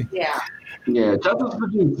 Jesse. Yeah. Yeah, justice for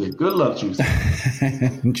Juicy. Good luck,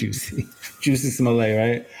 Juicy. Juicy Smollett,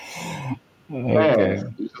 right? Okay.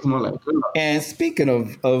 And speaking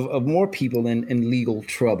of more people in legal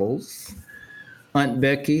troubles, Aunt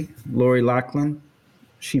Becky, Lori Loughlin,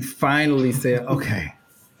 she finally said, okay,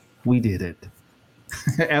 we did it.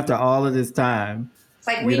 After all of this time. It's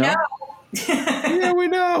like, we know. Yeah, we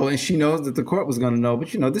know. And she knows that the court was going to know.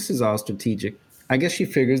 But, you know, this is all strategic. I guess she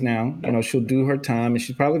figures now, you know, she'll do her time. And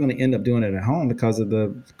she's probably going to end up doing it at home because of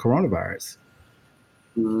the coronavirus.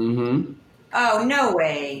 Mm-hmm. Oh, no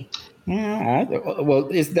way. Yeah, well,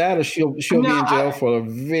 it's that, or she'll be in jail for a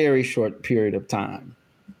very short period of time.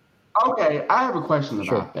 Okay, I have a question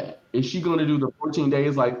about that. Is she going to do the 14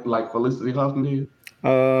 days like Felicity Huffman did?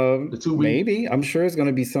 The 2 weeks? Maybe. I'm sure it's going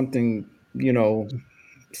to be something, you know,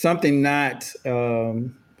 something not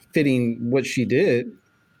fitting what she did.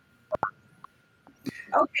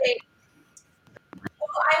 Okay.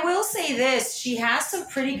 Well, I will say this: she has some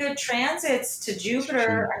pretty good transits to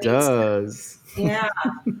Jupiter. She does. Yeah.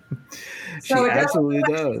 She absolutely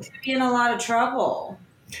does. She's be in a lot of trouble.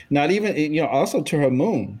 Not even, you know, also to her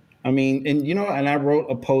moon. I mean, and you know, and I wrote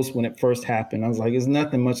a post when it first happened. I was like, it's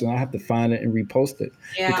nothing much, and I have to find it and repost it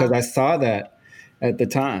because I saw that at the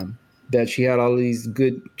time that she had all these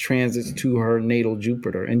good transits to her natal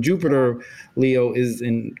Jupiter. And Jupiter, Leo,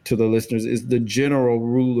 to the listeners, is the general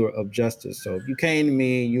ruler of justice. So if you came to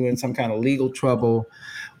me, you in some kind of legal trouble,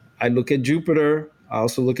 I look at Jupiter. I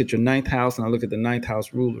also look at your 9th house, and I look at the 9th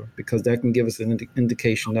house ruler, because that can give us an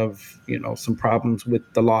indication of, you know, some problems with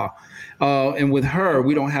the law. And with her,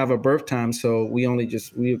 we don't have a birth time, so we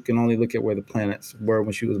can only look at where the planets were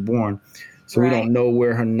when she was born. So we don't know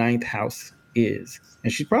where her 9th house is.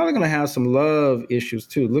 And she's probably going to have some love issues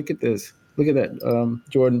too. Look at this. Look at that,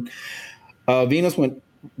 Jordan. Venus went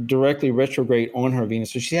directly retrograde on her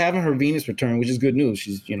Venus. So she's having her Venus return, which is good news.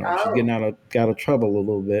 She's, you know, she's getting out of trouble a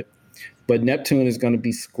little bit. But Neptune is going to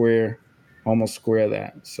be almost square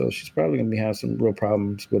that. So she's probably going to have some real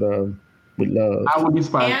problems with love. I would be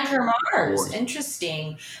surprised. And her Mars.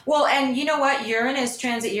 Interesting. Well, and you know what?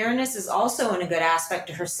 Transit Uranus is also in a good aspect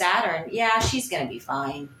to her Saturn. Yeah, she's going to be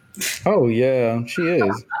fine. Oh, yeah, she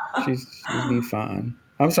is. She'll be fine.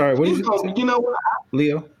 I'm sorry. What did you say? You know what?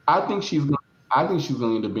 Leo? I think she's going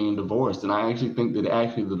to end up being divorced. And I actually think that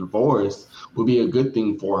the divorce will be a good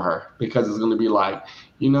thing for her, because it's going to be like,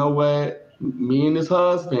 you know what? Me and this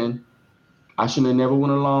husband, I shouldn't have never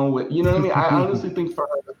went along with, you know what I mean? I honestly think for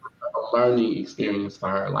her, it's a learning experience for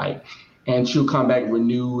her. Like, and she'll come back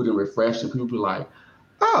renewed and refreshed, and people be like,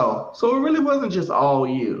 oh, so it really wasn't just all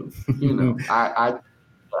you. You know,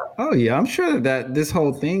 Oh, yeah. I'm sure that this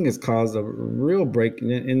whole thing has caused a real break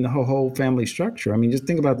in the whole family structure. I mean, just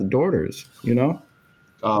think about the daughters, you know?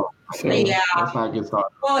 Oh, so yeah. That's not a good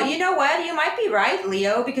thought. Well, you know what? You might be right,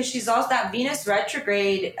 Leo, because she's also that Venus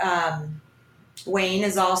retrograde, Wayne,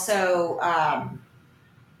 is also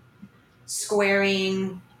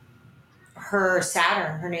squaring her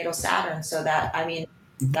Saturn, her natal Saturn. So that, I mean,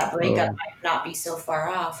 that breakup might not be so far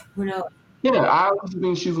off. Who knows? Yeah, I also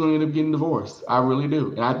think she's going to end up getting divorced. I really do.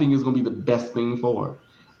 And I think it's going to be the best thing for her.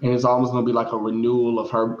 And it's almost going to be like a renewal of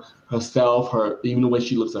herself, even the way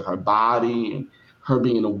she looks at her body, and her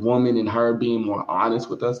being a woman, and her being more honest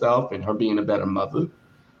with herself, and her being a better mother.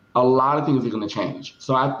 A lot of things are going to change.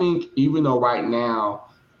 So I think even though right now,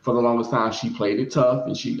 for the longest time, she played it tough,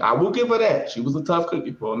 and I will give her that. She was a tough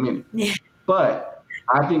cookie for a minute. Yeah. But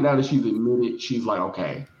I think now that she's admitted, she's like,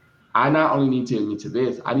 okay, I not only need to admit to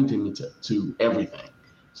this, I need to admit to everything.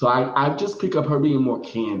 So I just pick up her being more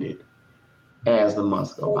candid as the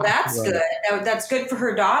months go by. That's good. That's good for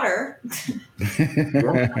her daughter.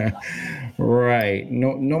 Right.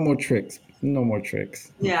 No more tricks. No more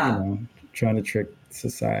tricks. Yeah. Trying to trick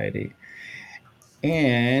society.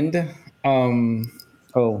 And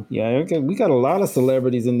okay, we got a lot of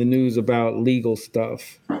celebrities in the news about legal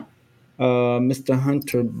stuff. Mr.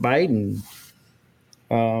 Hunter Biden,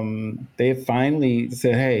 they finally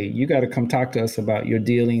said, hey, you got to come talk to us about your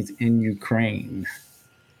dealings in Ukraine.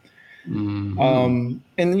 Mm-hmm.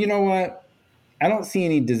 And you know what? I don't see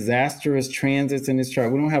any disastrous transits in this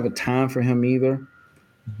chart. We don't have a time for him either.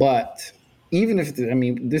 But even if,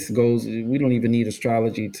 this goes, we don't even need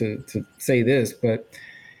astrology to say this, but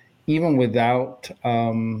even without,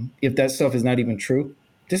 if that stuff is not even true,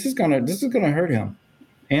 this is gonna hurt him,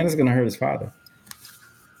 and it's gonna hurt his father.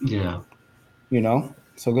 Yeah.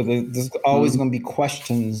 So there's always gonna be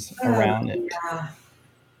questions around it.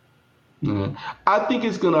 Yeah. I think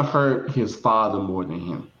it's gonna hurt his father more than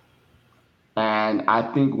him. And I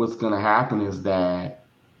think what's going to happen is that,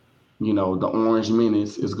 the Orange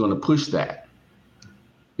Menace is going to push that.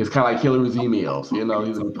 It's kind of like Hillary's emails,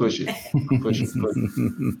 he's going to push it.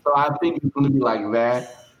 So I think it's going to be like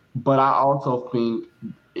that. But I also think,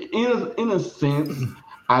 in a sense,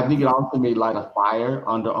 I think it also may light a fire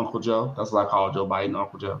under Uncle Joe. That's what I call Joe Biden,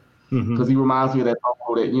 Uncle Joe. Because he reminds me of that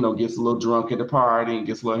uncle that, gets a little drunk at the party and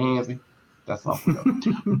gets a little handsy. That's Uncle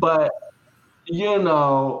Joe. But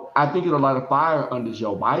I think it'll light a fire under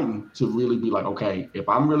Joe Biden to really be like, okay, if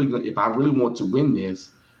I really want to win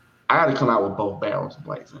this, I got to come out with both barrels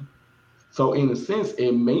blazing. So in a sense,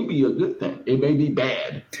 it may be a good thing. It may be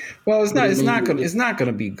bad. Well, it's not going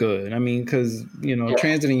to be good. Because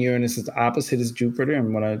transiting Uranus is the opposite is Jupiter,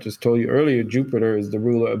 and what I just told you earlier, Jupiter is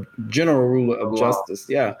the general ruler of justice.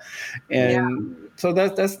 Yeah, and so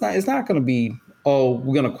it's not going to be, oh,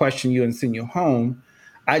 we're going to question you and send you home.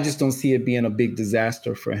 I just don't see it being a big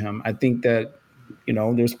disaster for him. I think that,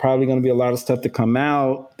 there's probably going to be a lot of stuff to come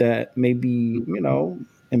out that may be,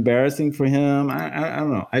 embarrassing for him. I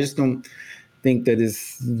don't know. I just don't think that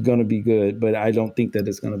it's going to be good, but I don't think that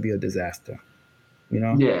it's going to be a disaster.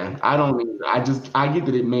 Yeah, I don't either. I get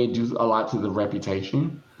that it may do a lot to the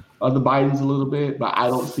reputation of the Bidens a little bit, but I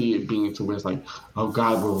don't see it being to where it's like, oh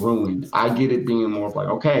God, we're ruined. I get it being more of like,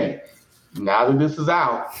 okay, now that this is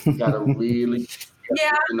out, you got to really... for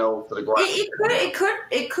the ground.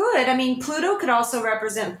 It could. Pluto could also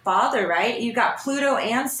represent father, right? You got Pluto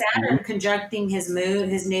and Saturn conjuncting his moon,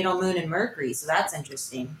 his natal moon, and Mercury. So that's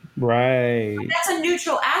interesting. Right. But that's a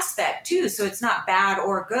neutral aspect too. So it's not bad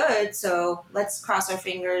or good. So let's cross our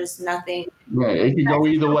fingers. Nothing. Yeah, it can go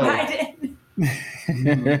either way.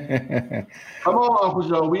 Come on, Uncle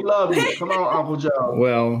Joe. We love you. Come on, Uncle Joe.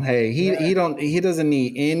 Well, hey, he doesn't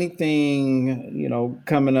need anything,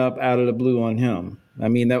 coming up out of the blue on him.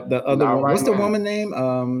 The other one, what's the woman name?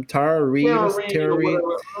 Tara Reid.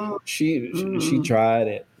 She tried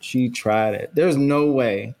it. She tried it. There's no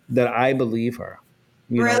way that I believe her.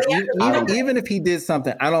 Even if he did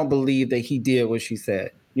something, I don't believe that he did what she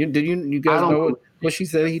said. You guys know what she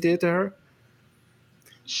said he did to her?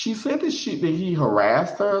 She said that he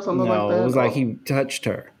harassed her or something like that? No, it was like he touched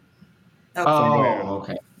her. Okay. Oh,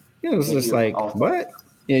 okay. It was just like, what?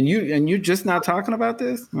 And you're just not talking about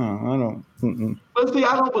this? No, I don't. Mm-mm. But see,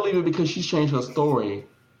 I don't believe it because she's changed her story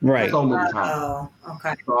so many times. Oh,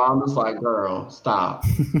 okay. So I'm just like, girl, stop.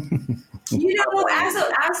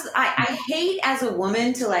 I hate as a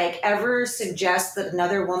woman to ever suggest that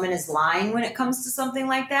another woman is lying when it comes to something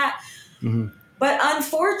like that. Mm-hmm. But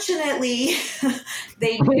unfortunately,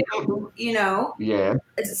 they do, Yeah.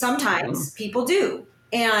 Sometimes people do.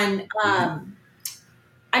 And,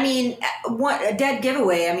 a dead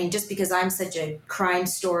giveaway, just because I'm such a crime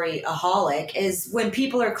story-aholic, is when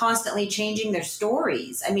people are constantly changing their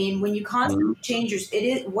stories. When you constantly change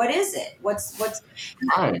what is it? What's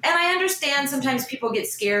right. And I understand sometimes people get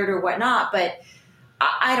scared or whatnot, but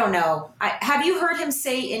I don't know. Have you heard him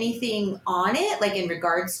say anything on it, in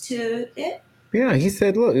regards to it? Yeah, he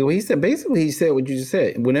said, look, he said what you just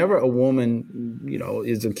said. Whenever a woman,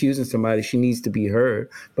 is accusing somebody, she needs to be heard.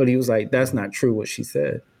 But he was like, that's not true what she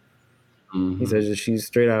said. Mm-hmm. He says that she's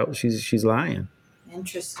straight out, she's lying.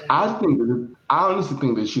 Interesting. I honestly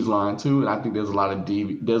think that she's lying too. And I think there's a lot of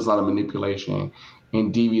manipulation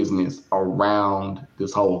and deviousness around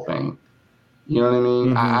this whole thing. You know what I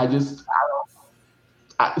mean?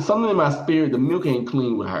 Mm-hmm. Something in my spirit, the milk ain't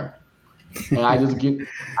clean with her. And I just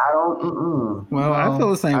Well, I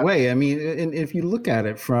feel the same way. And if you look at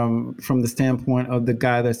it from the standpoint of the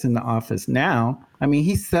guy that's in the office now,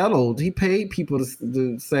 he settled. He paid people to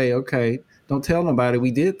say, okay, don't tell nobody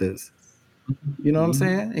we did this. You know what I'm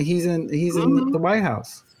saying? And he's in the White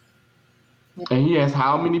House. And he has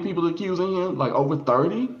how many people accusing him? Over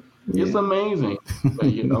 30? It's amazing. But,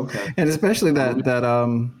 okay. And especially that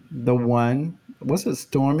the one, was it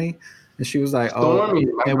Stormy? And she was like, Stormy,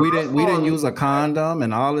 and we didn't use a condom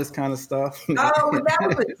and all this kind of stuff. Oh, that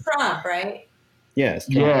was with Trump, right? Yes.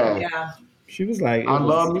 Trump. Yeah. She was like, I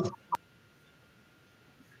love me.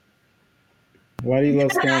 Why do you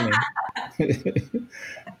love Stormy?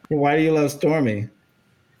 Why do you love Stormy?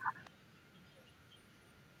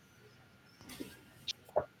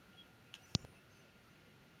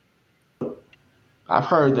 I've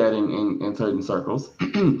heard that in certain circles,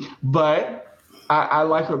 but I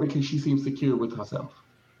like her because she seems secure with herself.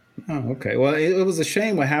 Oh, okay. Well, it was a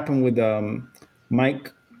shame what happened with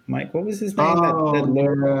Mike. Mike, what was his name? That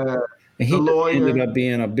lawyer. And he ended up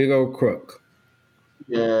being a big old crook.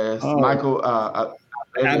 Yes, Michael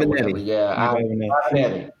Avenatti. Yeah,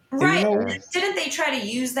 Avenatti. Right. Didn't they try to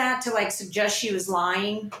use that to suggest she was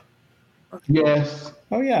lying? Yes.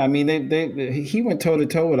 Oh yeah. I mean, he went toe to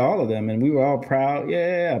toe with all of them, and we were all proud.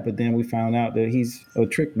 Yeah. But then we found out that he's a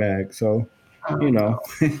trick bag. So, But you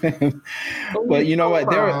know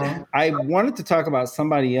what? I wanted to talk about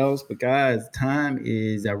somebody else, but guys, time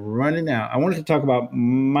is running out. I wanted to talk about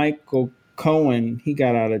Michael Cohen. He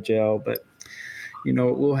got out of jail, but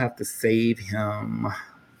we'll have to save him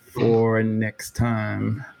for next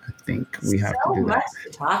time. I think we have to do that. So much to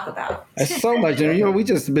talk about. That's so much. And, we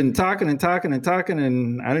just been talking, and I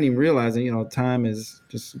didn't even realize that, time is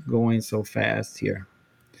just going so fast here.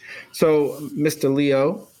 So, Mr.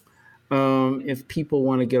 Leo, if people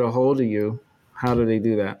want to get a hold of you, how do they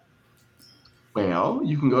do that? Well,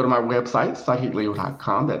 you can go to my website,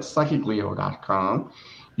 psychicleo.com. That's psychicleo.com.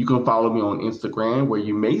 You can follow me on Instagram, where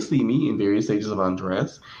you may see me in various stages of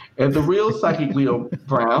undress, at The Real Psychic Leo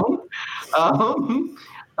Brown.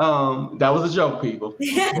 That was a joke, people.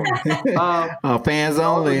 Fans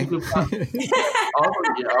only.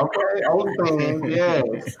 OnlyFans,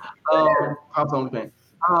 yes. Pops OnlyFans.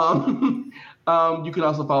 You can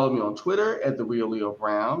also follow me on Twitter at The Real Leo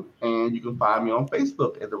Brown, and you can find me on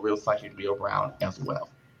Facebook at The Real Psychic Leo Brown as well.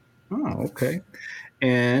 Oh, okay.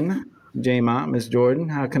 And J-Ma, Miss Jordan,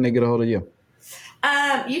 how can they get a hold of you?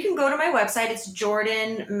 You can go to my website. It's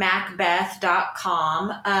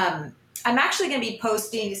jordanmacbeth.com. I'm actually going to be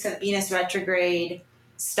posting some Venus retrograde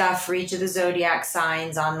stuff for each of the zodiac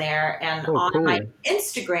signs on there. And on my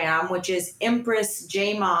Instagram, which is Empress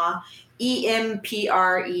J-Ma,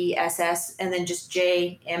 EMPRESS, and then just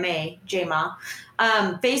JMA, J-Ma.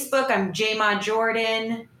 Facebook, I'm J-Ma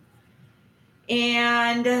Jordan.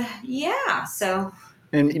 And so...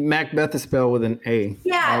 And Macbeth is spelled with an A.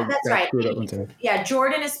 Yeah, that's right. Yeah,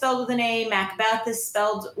 Jordan is spelled with an A. Macbeth is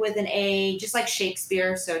spelled with an A, just like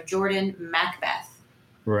Shakespeare. So Jordan Macbeth.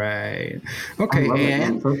 Right. Okay.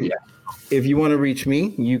 And if you want to reach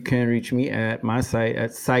me, you can reach me at my site at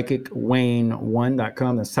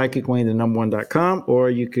psychicwayne1.com. That's psychicwayne1.com. Or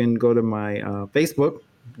you can go to my Facebook,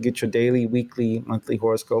 get your daily, weekly, monthly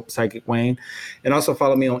horoscope, Psychic Wayne. And also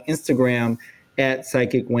follow me on Instagram at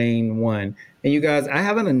Psychic Wayne1. And you guys, I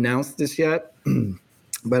haven't announced this yet,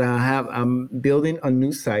 but I'm building a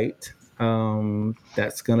new site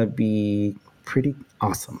that's going to be pretty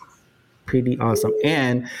awesome.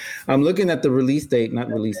 And I'm looking at the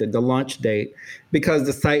the launch date, because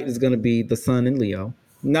the site is going to be the Sun in Leo.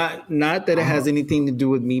 Not that it has anything to do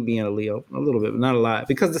with me being a Leo, a little bit, but not a lot,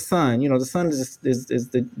 because the Sun, the Sun is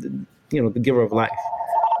the the giver of life.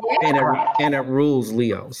 And it rules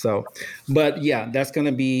Leo. So, but yeah, that's going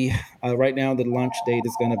to be right now. The launch date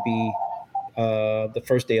is going to be the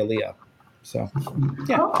first day of Leo. So,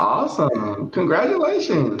 yeah. Awesome!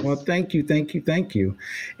 Congratulations. Well, thank you.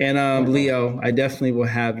 And Leo, I definitely will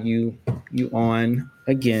have you on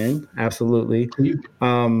again. Absolutely.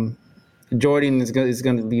 Jordan is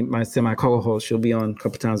going to be my semi co-host. She'll be on a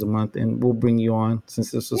couple times a month, and we'll bring you on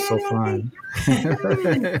since this was so fun.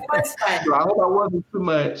 I hope I wasn't too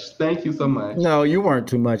much. Thank you so much. No, you weren't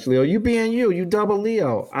too much, Leo. You being you. You double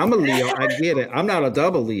Leo. I'm a Leo. I get it. I'm not a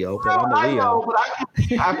double Leo, but I'm a Leo. I know, but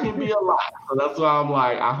I can be a lot. So that's why I'm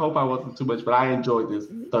like, I hope I wasn't too much, but I enjoyed this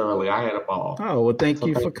thoroughly. I had a ball. Oh, well, thank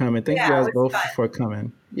you for coming. Thank you guys both for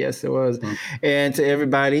coming. Yes, it was. And to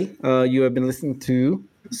everybody, you have been listening to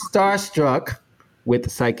Starstruck with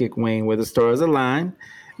Psychic Wayne, where the stars align.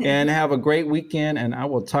 And have a great weekend, and I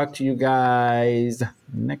will talk to you guys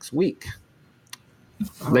next week.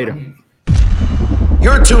 Later.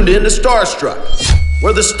 You're tuned in to Starstruck,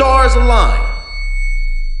 where the stars align.